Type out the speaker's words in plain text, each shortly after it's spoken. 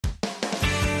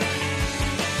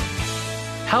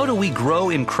How do we grow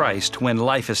in Christ when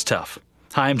life is tough?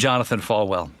 Hi, I'm Jonathan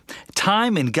Falwell.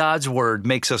 Time in God's Word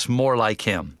makes us more like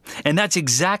Him. And that's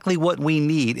exactly what we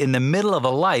need in the middle of a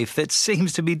life that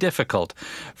seems to be difficult.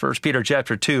 1 Peter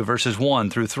chapter 2, verses 1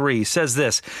 through 3 says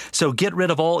this, "So get rid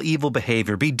of all evil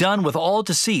behavior. Be done with all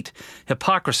deceit,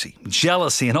 hypocrisy,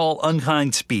 jealousy, and all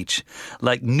unkind speech.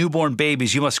 Like newborn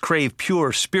babies, you must crave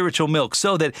pure spiritual milk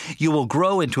so that you will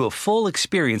grow into a full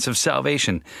experience of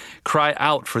salvation. Cry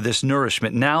out for this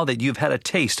nourishment now that you've had a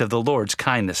taste of the Lord's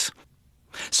kindness."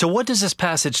 So what does this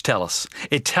passage tell us?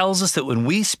 It tells us that when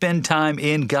we spend time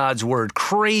in God's Word,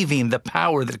 craving the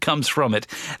power that comes from it,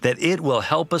 that it will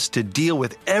help us to deal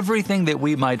with everything that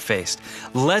we might face.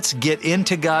 Let's get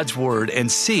into God's Word and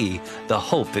see the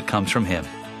hope that comes from Him.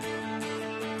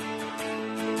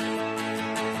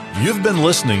 You've been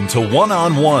listening to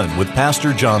One-on-One with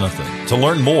Pastor Jonathan. To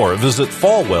learn more, visit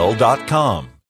falwell.com.